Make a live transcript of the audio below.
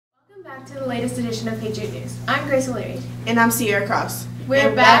Back to the latest edition of Patriot News. I'm Grace O'Leary. And I'm Sierra Cross.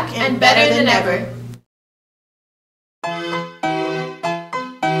 We're back and better than ever.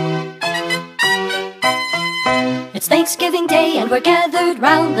 It's Thanksgiving Day and we're gathered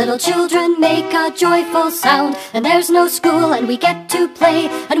round. Little children make a joyful sound. And there's no school and we get to play.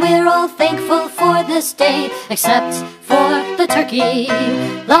 And we're all thankful for this day, except for the turkey.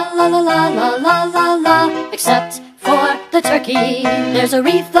 La la la la la la la la. Except for the turkey. There's a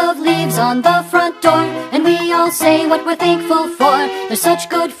wreath of leaves on the front door, and we all say what we're thankful for. There's such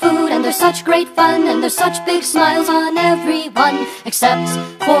good food and there's such great fun, and there's such big smiles on everyone, except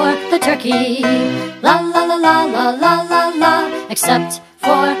for the turkey. La la la la la la la la. Except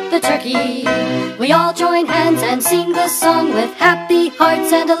for the turkey. We all join hands and sing the song with happy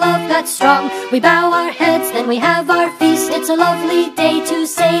hearts and a love that's strong. We bow our heads, then we have our feast. It's a lovely day to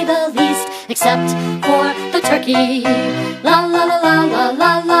say the least, except for the turkey. La la la la la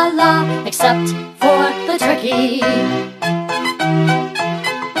la la la. Except for the turkey.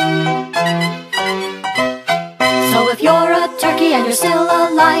 So if you're a turkey and you're still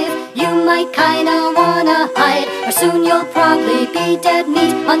alive, you might kinda wanna hide, or soon you'll probably be dead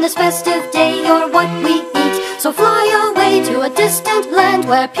meat. On this festive day you're what we eat. So fly away to a distant land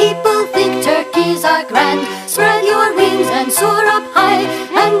where people think turkeys are grand. Spread your wings and soar up high,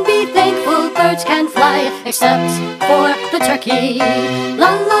 and be thankful birds can fly, except for the turkey.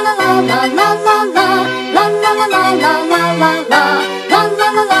 La la la la la la la la. La la la la la la la la. La la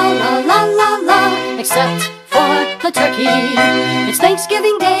la la la la la la. Except for the turkey. It's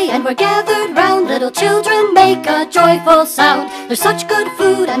Thanksgiving Day and we're gathered round. Little children make a joyful sound. There's such good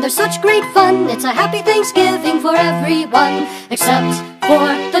food and there's such great fun. It's a happy Thanksgiving for everyone, except for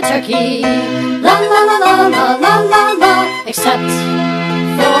the turkey. La la la la la la la la. Except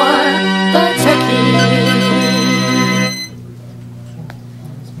for the turkey.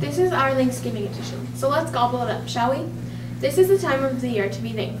 This is our Thanksgiving edition, so let's gobble it up, shall we? This is the time of the year to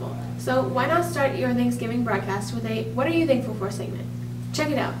be thankful. So why not start your Thanksgiving broadcast with a "What are you thankful for?" segment? Check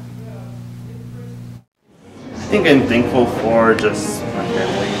it out. I think I'm thankful for just my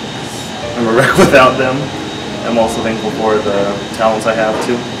family. I'm a wreck without them. I'm also thankful for the talents I have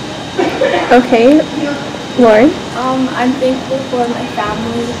too. Okay, Lauren? I'm thankful for my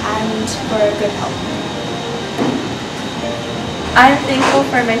family and for good health. I'm thankful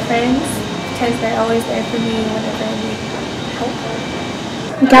for my friends because they're always there for me whenever I need help.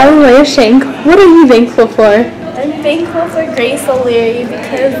 Galileo Shank, what are you thankful for? I'm thankful for Grace O'Leary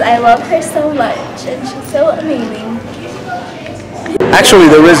because I love her so much and she's so amazing. Actually,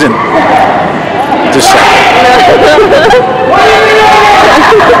 there isn't. Just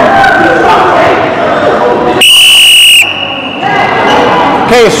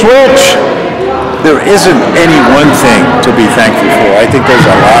Okay, switch. There isn't any one thing to be thankful for. I think there's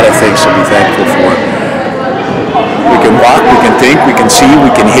a lot of things to be thankful for. We can walk, we can think, we can see,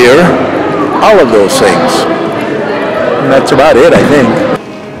 we can hear. All of those things. And that's about it, I think.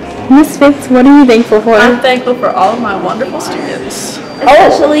 Miss Fitz, what are you thankful for? I'm thankful for all of my wonderful students.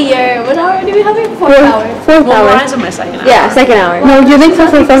 Especially your, what hour do we have here? Fourth hour. Fourth Well, hour. mine's in my second hour. Yeah, second hour. No, you're thankful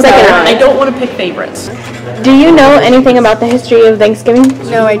for second hour. I don't want to pick favorites. Do you know anything about the history of Thanksgiving?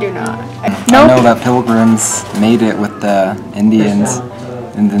 No, I do not. I know that pilgrims made it with the Indians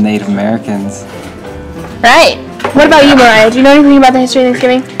and the Native Americans. Right. What about you, Mariah? Do you know anything about the history of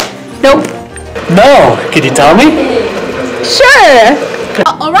Thanksgiving? Nope. No, could you tell me? Sure.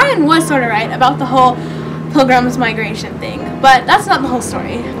 Orion was sort of right about the whole Pilgrim's migration thing, but that's not the whole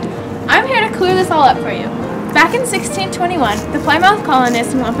story. I'm here to clear this all up for you. Back in 1621, the Plymouth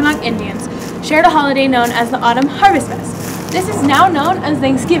colonists and Wampanoag Indians shared a holiday known as the Autumn Harvest Fest. This is now known as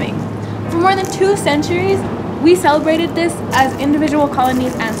Thanksgiving. For more than 2 centuries, we celebrated this as individual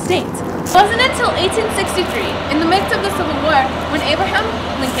colonies and states. It wasn't until 1863, in the midst of the Civil War, when Abraham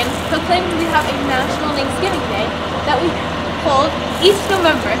Lincoln proclaimed we have a National Thanksgiving Day that we hold each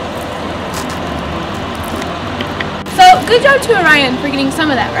November. So, good job to Orion for getting some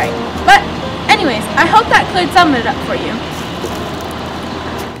of that right. But, anyways, I hope that cleared some of it up for you.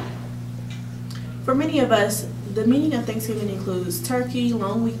 For many of us, the meaning of Thanksgiving includes turkey,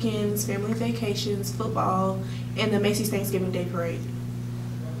 long weekends, family vacations, football, and the Macy's Thanksgiving Day Parade.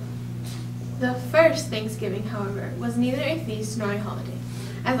 The first Thanksgiving, however, was neither a feast nor a holiday,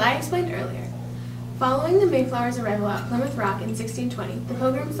 as I explained earlier. Following the Mayflower's arrival at Plymouth Rock in 1620, the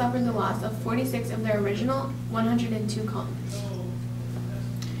Pilgrims suffered the loss of 46 of their original 102 colonists.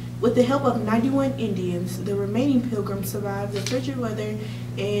 With the help of 91 Indians, the remaining Pilgrims survived the frigid weather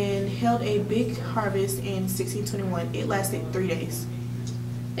and held a big harvest in 1621. It lasted 3 days.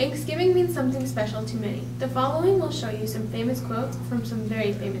 Thanksgiving means something special to many. The following will show you some famous quotes from some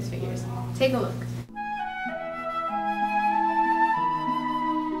very famous figures. Take a look.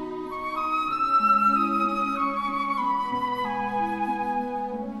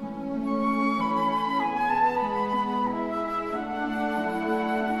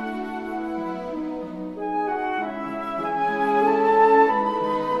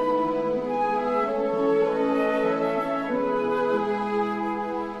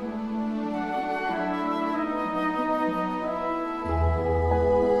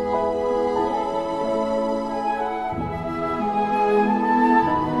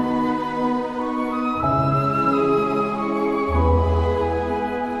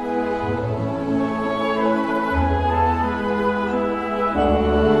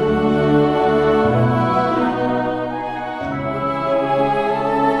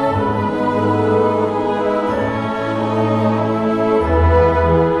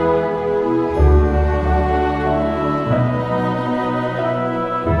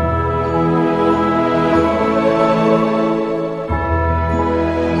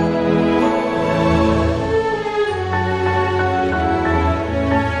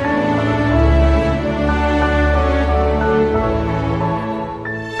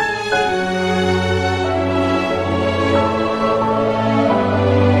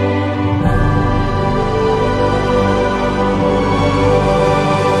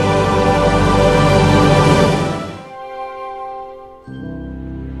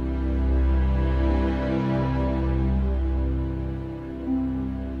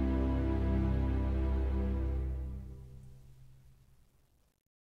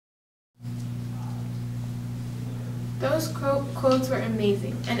 Those quotes were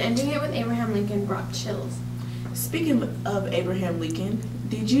amazing, and ending it with Abraham Lincoln brought chills. Speaking of Abraham Lincoln,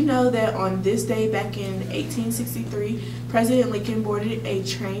 did you know that on this day back in 1863, President Lincoln boarded a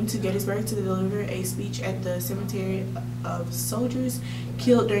train to Gettysburg to deliver a speech at the cemetery of soldiers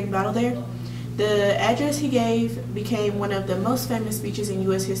killed during battle there? The address he gave became one of the most famous speeches in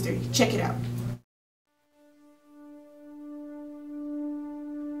U.S. history. Check it out.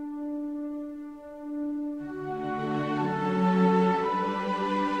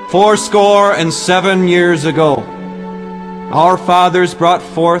 "Fourscore and 7 years ago, our fathers brought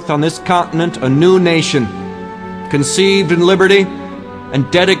forth on this continent a new nation, conceived in liberty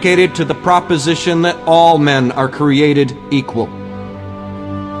and dedicated to the proposition that all men are created equal.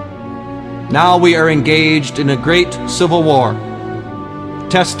 Now we are engaged in a great civil war,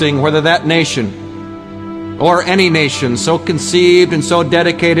 testing whether that nation, or any nation so conceived and so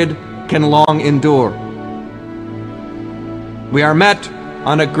dedicated, can long endure. We are met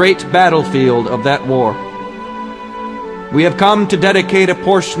on a great battlefield of that war. We have come to dedicate a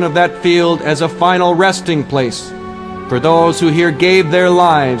portion of that field as a final resting place for those who here gave their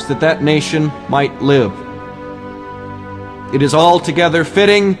lives that that nation might live. It is altogether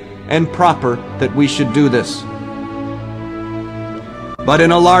fitting and proper that we should do this. But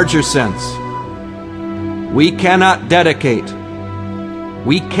in a larger sense, we cannot dedicate,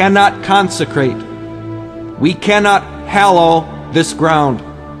 we cannot consecrate, we cannot hallow this ground.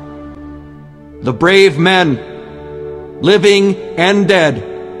 The brave men, living and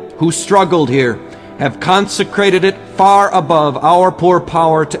dead, who struggled here, have consecrated it far above our poor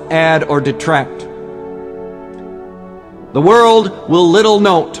power to add or detract. The world will little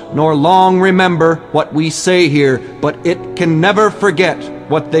note nor long remember what we say here, but it can never forget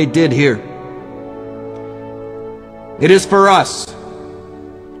what they did here. It is for us,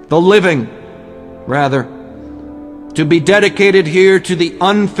 the living, rather, to be dedicated here to the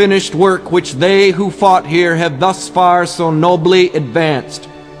unfinished work which they who fought here have thus far so nobly advanced.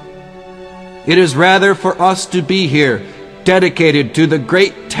 It is rather for us to be here, dedicated to the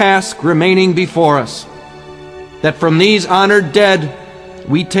great task remaining before us, that from these honored dead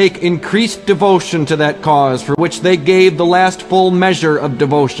we take increased devotion to that cause for which they gave the last full measure of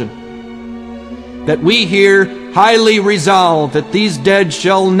devotion. That we here highly resolve that these dead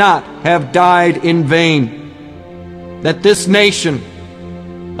shall not have died in vain. That this nation,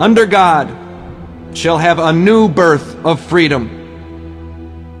 under God, shall have a new birth of freedom,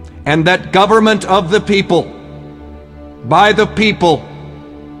 and that government of the people, by the people,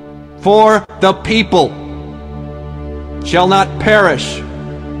 for the people, shall not perish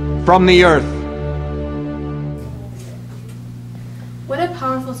from the earth." What a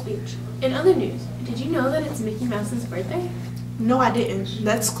powerful speech. In other news, did you know that it's Mickey Mouse's birthday? No, I didn't.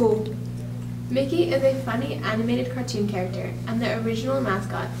 That's cool. Mickey is a funny animated cartoon character and the original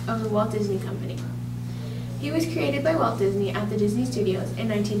mascot of the Walt Disney Company. He was created by Walt Disney at the Disney Studios in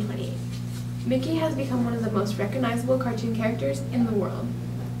 1928. Mickey has become one of the most recognizable cartoon characters in the world.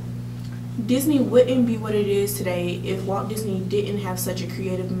 Disney wouldn't be what it is today if Walt Disney didn't have such a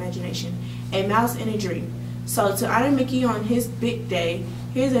creative imagination. A mouse in a dream. So to honor Mickey on his big day,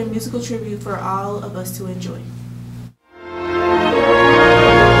 here's a musical tribute for all of us to enjoy.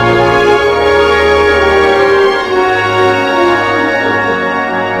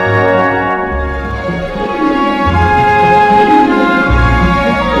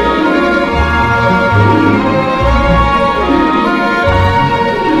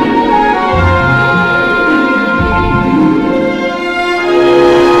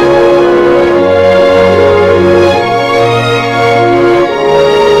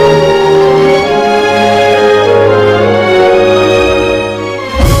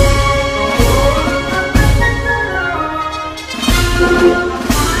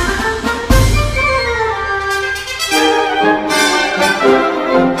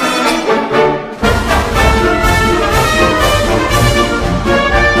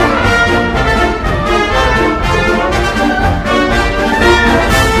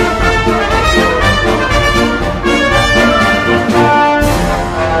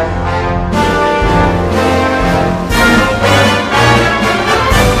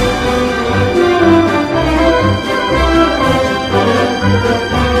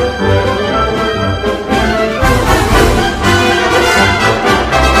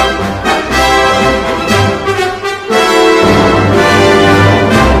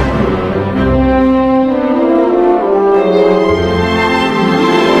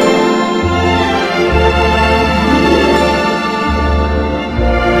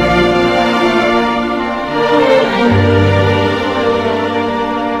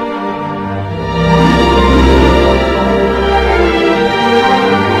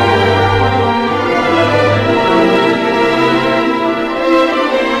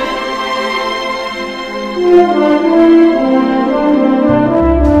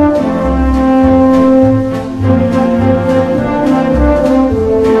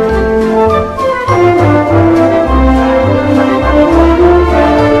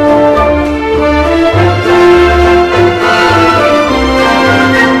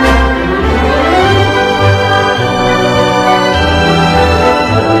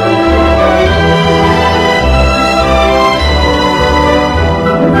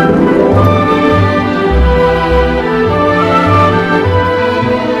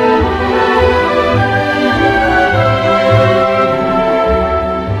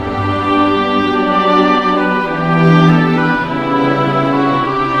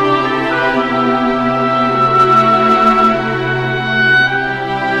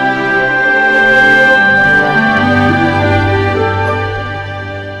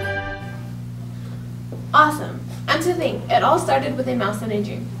 Awesome! And to think, it all started with a mouse in a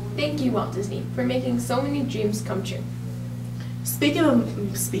dream. Thank you, Walt Disney, for making so many dreams come true.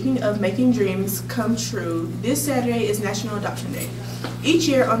 Speaking of making dreams come true, this Saturday is National Adoption Day. Each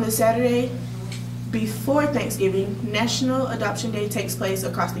year on the Saturday before Thanksgiving, National Adoption Day takes place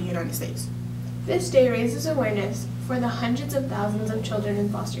across the United States. This day raises awareness for the hundreds of thousands of children in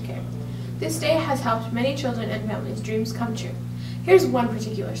foster care. This day has helped many children and families' dreams come true. Here's one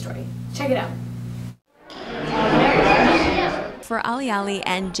particular story. Check it out. For Ali Ali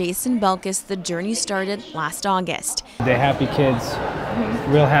and Jason Belkis, the journey started last August. They're happy kids,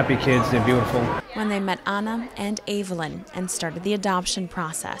 real happy kids, they're beautiful. When they met Anna and Evelyn and started the adoption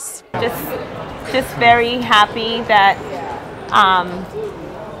process. Just very happy that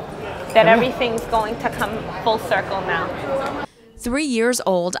that everything's going to come full circle now. 3 years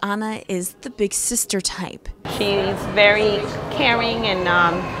old, Anna is the big sister type. She's very caring and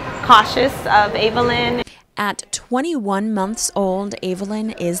cautious of Evelyn. At 21 months old,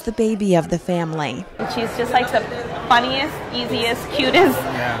 Evelyn is the baby of the family. She's just like the funniest, easiest, cutest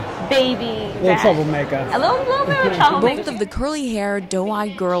baby. Little troublemaker. A little bit of a troublemaker. Both of the curly-haired,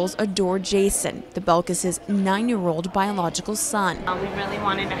 doe-eyed girls adore Jason, the Belkis' 9-year-old biological son. We really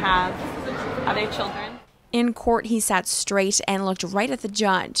wanted to have other children. In court, he sat straight and looked right at the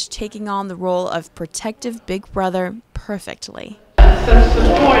judge, taking on the role of protective big brother perfectly. Some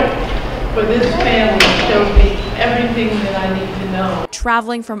support for this family showed me everything that I need to know.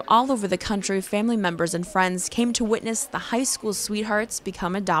 Traveling from all over the country, family members and friends came to witness the high school sweethearts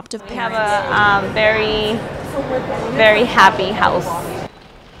become adoptive parents. We have a very, very happy house.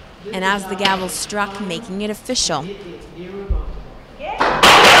 And as the gavel struck, making it official, the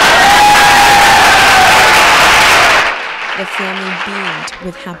family beamed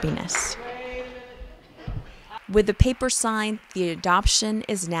with happiness. With the paper sign, the adoption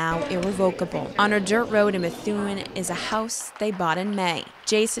is now irrevocable. On a dirt road in Methuen is a house they bought in May.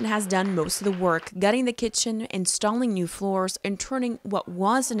 Jason has done most of the work, gutting the kitchen, installing new floors, and turning what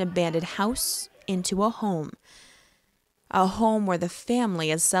was an abandoned house into a home. A home where the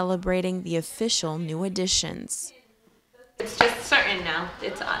family is celebrating the official new additions. It's just certain now.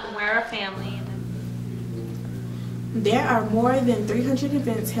 We're a family. There are more than 300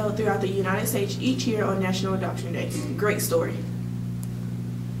 events held throughout the United States each year on National Adoption Day. Great story.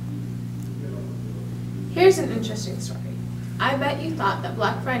 Here's an interesting story. I bet you thought that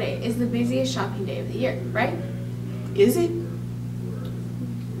Black Friday is the busiest shopping day of the year, right? Is it?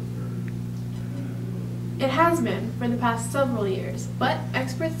 It has been for the past several years, but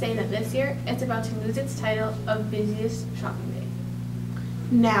experts say that this year it's about to lose its title of busiest shopping day.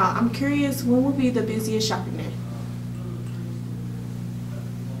 Now, I'm curious, when will be the busiest shopping day?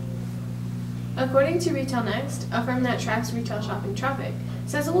 According to Retail Next, a firm that tracks retail shopping traffic,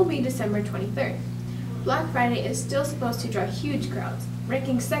 says it will be December 23rd. Black Friday is still supposed to draw huge crowds,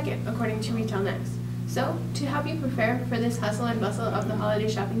 ranking second according to Retail Next. So, to help you prepare for this hustle and bustle of the holiday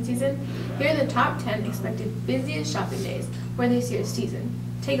shopping season, here are the top 10 expected busiest shopping days for this year's season.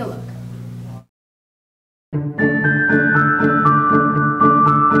 Take a look.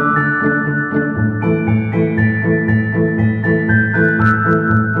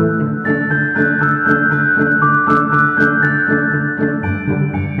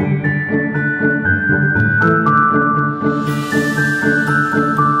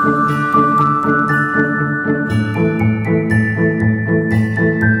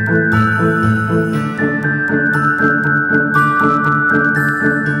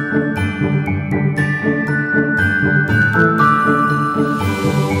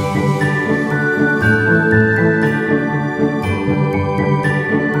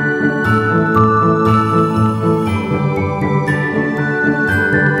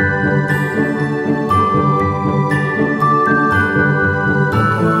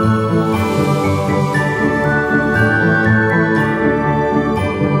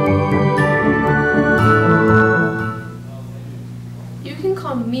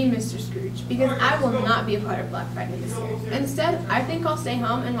 Because I will not be a part of Black Friday this year. Instead, I think I'll stay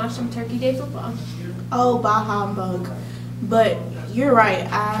home and watch some Turkey Day football. Oh, bah humbug. But you're right,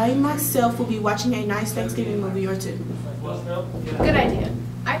 I myself will be watching a nice Thanksgiving movie or two. Good idea.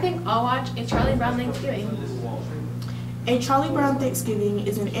 I think I'll watch a Charlie Brown Thanksgiving. A Charlie Brown Thanksgiving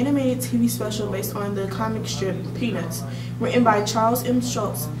is an animated TV special based on the comic strip Peanuts, written by Charles M.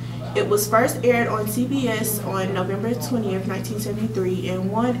 Schulz. It was first aired on CBS on November 20th, 1973,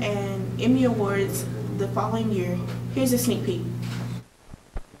 and won an Emmy Awards the following year. Here's a sneak peek.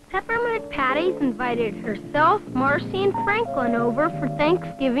 Peppermint Patty's invited herself, Marcy, and Franklin over for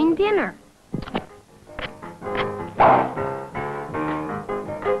Thanksgiving dinner.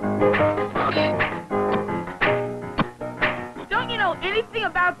 Don't you know anything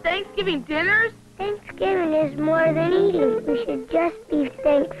about Thanksgiving dinners? Thanksgiving is more than eating. We should just be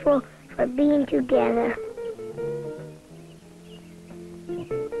thankful for being together.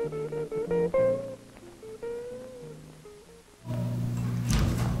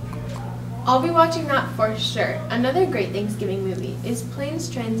 I'll be watching that for sure. Another great Thanksgiving movie is Planes,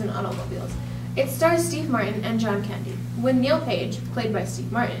 Trains, and Automobiles. It stars Steve Martin and John Candy. When Neil Page, played by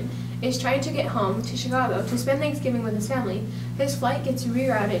Steve Martin, is trying to get home to Chicago to spend Thanksgiving with his family, his flight gets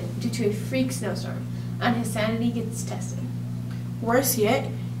rerouted due to a freak snowstorm, and his sanity gets tested. Worse yet,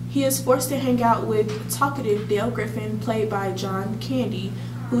 he is forced to hang out with talkative Dale Griffin, played by John Candy,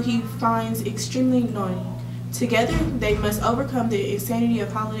 who he finds extremely annoying. Together, they must overcome the insanity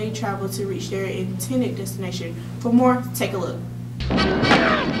of holiday travel to reach their intended destination. For more, take a look.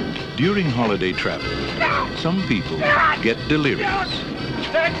 During holiday travel, some people get delirious.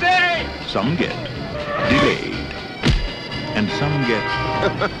 Some get delayed. And some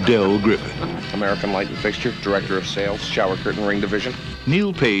get Del Griffin. American Light and Fixture, Director of Sales, Shower Curtain Ring Division.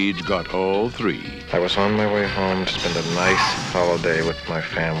 Neil Page got all three. I was on my way home to spend a nice holiday with my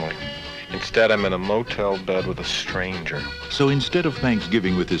family. Instead, I'm in a motel bed with a stranger. So instead of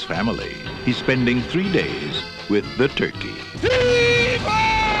Thanksgiving with his family, he's spending 3 days with the turkey.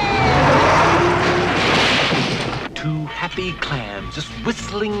 Two happy clams just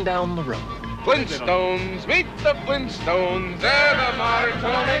whistling down the road. Flintstones, meet the Flintstones, they're the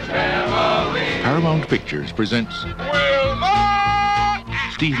Marconi family. Paramount Pictures presents Wilma!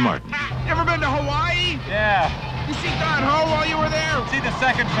 Steve Martin. You ever been to Hawaii? Yeah. You see Don Ho while you were there? See the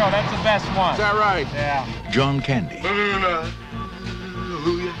second show, that's the best one. Is that right? Yeah. John Candy.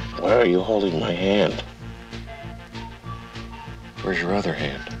 Why are you holding my hand? Where's your other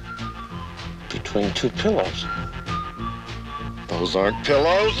hand? between two pillows. Those aren't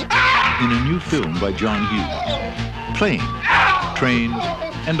pillows. In a new film by John Hughes. Planes, trains,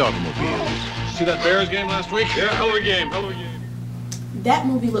 and automobiles. See that Bears game last week? Yeah, hell of a game. That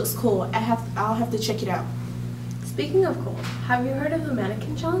movie looks cool. I'll have to check it out. Speaking of cool, have you heard of the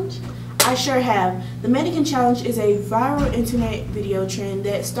mannequin challenge? I sure have. The mannequin challenge is a viral internet video trend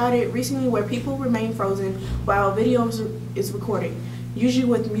that started recently where people remain frozen while video is recorded, usually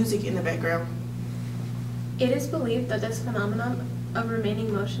with music in the background. It is believed that this phenomenon of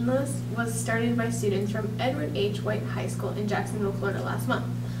remaining motionless was started by students from Edward H. White High School in Jacksonville, Florida last month.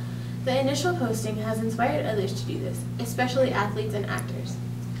 The initial posting has inspired others to do this, especially athletes and actors.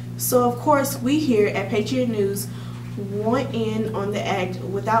 So of course we here at Patriot News want in on the act.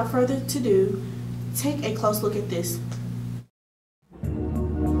 Without further ado, take a close look at this.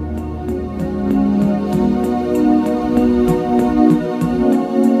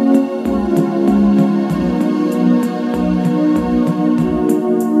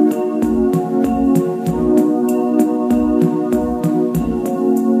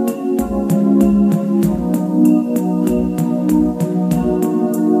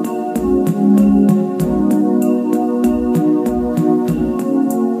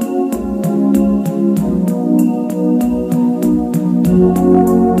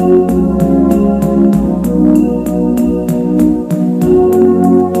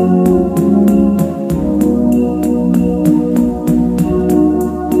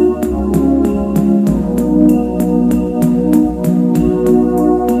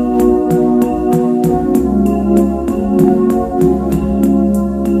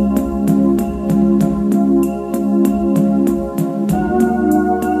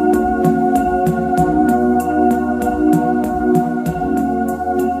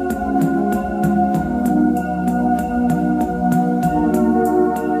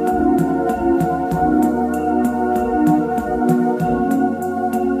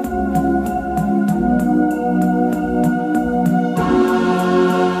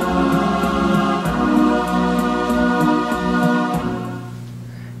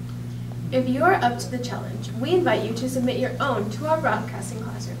 If you are up to the challenge, we invite you to submit your own to our broadcasting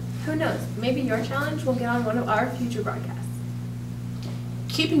classroom. Who knows, maybe your challenge will get on one of our future broadcasts.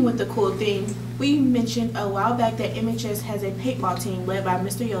 Keeping with the cool theme, we mentioned a while back that MHS has a paintball team led by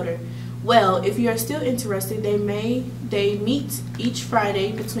Mr. Yoder. Well, if you are still interested, they meet each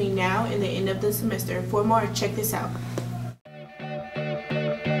Friday between now and the end of the semester. For more, check this out.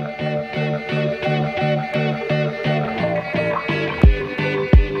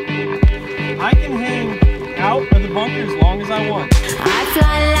 I can hang out of the bunker as long as I want. I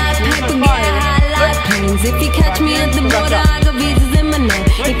fly like paper, get high like planes. If you catch me at the border, I got visas in my name.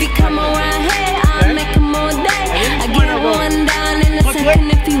 If you come around here, I'll make them all day. I get one down in a second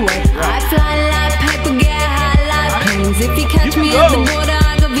if you wait. I fly like paper, get high like planes. If you catch me at the border,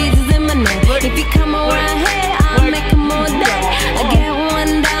 I got visas in my name. If you come around here, I'll make them all day. I get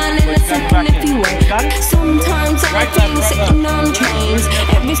one down in a second if you wait. Sometimes I think sitting on trains.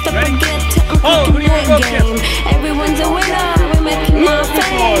 Every step I get to, I'm clicking that game. Everyone's a winner, we're making our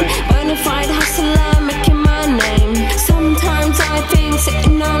fame. Bonafide hustler, making my name. Sometimes I think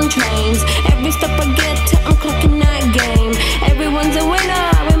sitting on trains. Every step I get to, I'm clocking that game. Everyone's a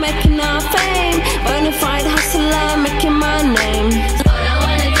winner, we're making our fame. Bonafide hustler, making my name.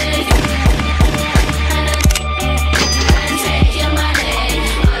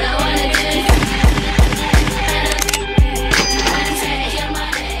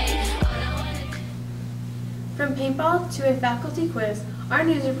 From paintball to a faculty quiz, our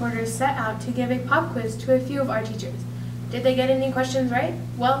news reporters set out to give a pop quiz to a few of our teachers. Did they get any questions right?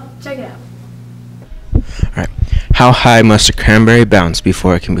 Well, check it out. Alright. How high must a cranberry bounce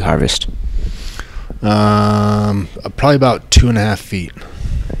before it can be harvested? Probably about 2.5 feet.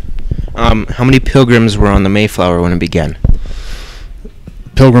 How many pilgrims were on the Mayflower when it began?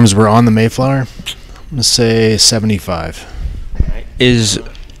 Pilgrims were on the Mayflower? I'm going to say 75. Is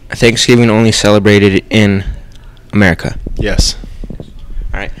Thanksgiving only celebrated in America? Yes.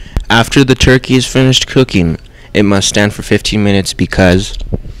 Alright. After the turkey is finished cooking, it must stand for 15 minutes because...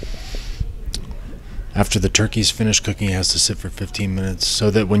 After the turkey's finished cooking, it has to sit for 15 minutes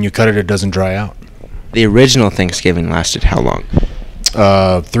so that when you cut it, it doesn't dry out. The original Thanksgiving lasted how long?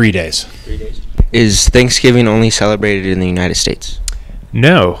 3 days. 3 days. Is Thanksgiving only celebrated in the United States?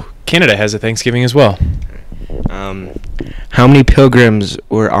 No. Canada has a Thanksgiving as well. How many pilgrims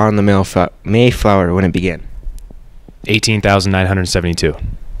were on the Mayflower when it began? 18,972.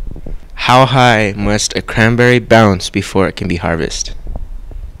 How high must a cranberry bounce before it can be harvested?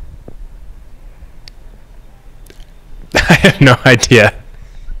 I have no idea.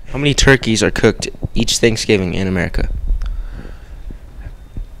 How many turkeys are cooked each Thanksgiving in America?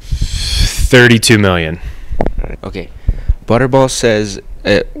 32 million. Okay. Butterball says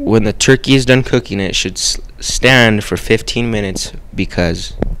when the turkey is done cooking, it should stand for 15 minutes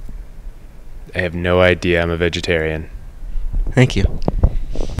because... I have no idea. I'm a vegetarian. Thank you.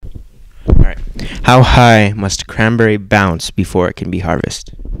 Alright. How high must a cranberry bounce before it can be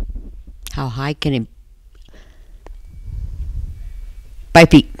harvested? How high can it... 5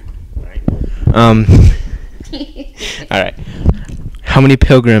 feet. Alright. How many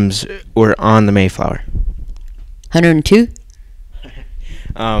pilgrims were on the Mayflower? 102.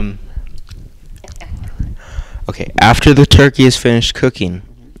 Okay, after the turkey is finished cooking,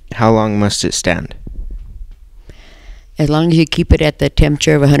 how long must it stand? As long as you keep it at the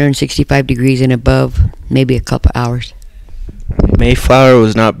temperature of 165 degrees and above, maybe a couple hours. Mayflower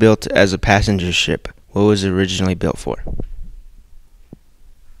was not built as a passenger ship. What was it originally built for?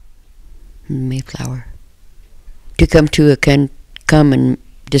 Mayflower. To come and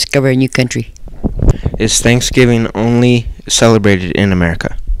discover a new country. Is Thanksgiving only celebrated in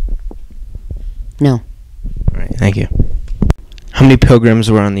America? No. All right, thank you. How many pilgrims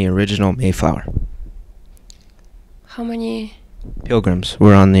were on the original Mayflower? How many? Pilgrims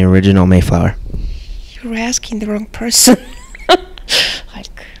were on the original Mayflower. You're asking the wrong person.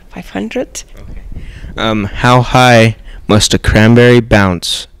 Like 500? How high must a cranberry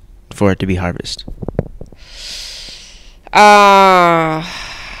bounce for it to be harvested?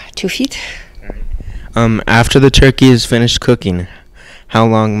 2 feet. After the turkey is finished cooking, how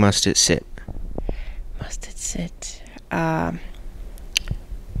long must it sit? Must it sit? Half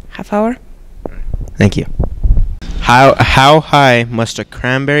hour. Thank you. How high must a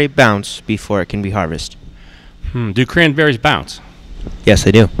cranberry bounce before it can be harvested? Do cranberries bounce? Yes,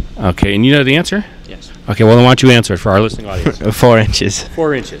 I do. Okay, and you know the answer? Yes. Okay, well then why don't you answer it for our listening audience? 4 inches.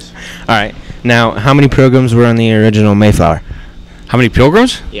 4 inches. All right. Now, how many pilgrims were on the original Mayflower? How many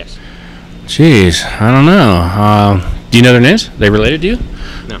pilgrims? Yes. Jeez, I don't know. Do you know their names? They related to you?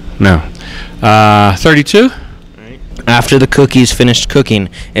 No. No. 32? Right. After the cookie is finished cooking,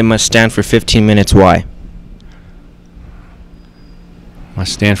 it must stand for 15 minutes. Why?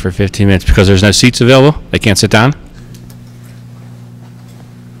 Must stand for 15 minutes because there's no seats available. They can't sit down.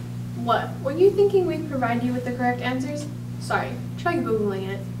 What? Were you thinking we'd provide you with the correct answers? Sorry, try Googling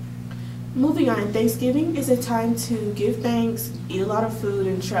it. Moving on, Thanksgiving is a time to give thanks, eat a lot of food,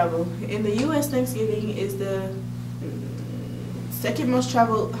 and travel. In the U.S., Thanksgiving is the second most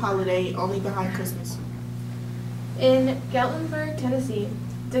traveled holiday, only behind Christmas. In Gatlinburg, Tennessee,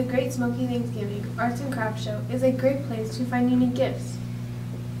 the Great Smoky Thanksgiving Arts and Crafts Show is a great place to find unique gifts.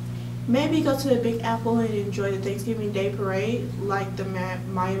 Maybe go to the Big Apple and enjoy the Thanksgiving Day Parade, like the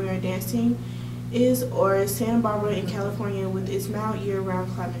Maya Dance Team is, or Santa Barbara in California with its mild year-round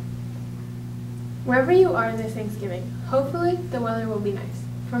climate. Wherever you are this Thanksgiving, hopefully the weather will be nice.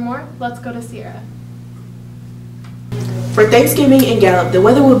 For more, let's go to Sierra. For Thanksgiving in Gallup, the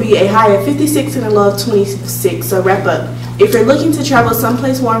weather will be a high of 56 and a low of 26, so wrap up. If you're looking to travel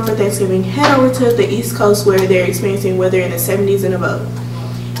someplace warm for Thanksgiving, head over to the East Coast where they're experiencing weather in the 70s and above.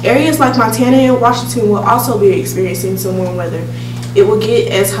 Areas like Montana and Washington will also be experiencing some warm weather. It will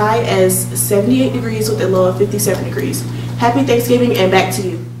get as high as 78 degrees with a low of 57 degrees. Happy Thanksgiving, and back to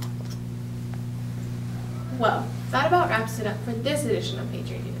you. Well, that about wraps it up for this edition of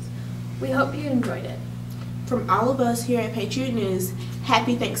Patriot News. We hope you enjoyed it. From all of us here at Patriot News,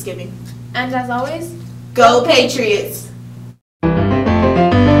 happy Thanksgiving. And as always, go Patriots!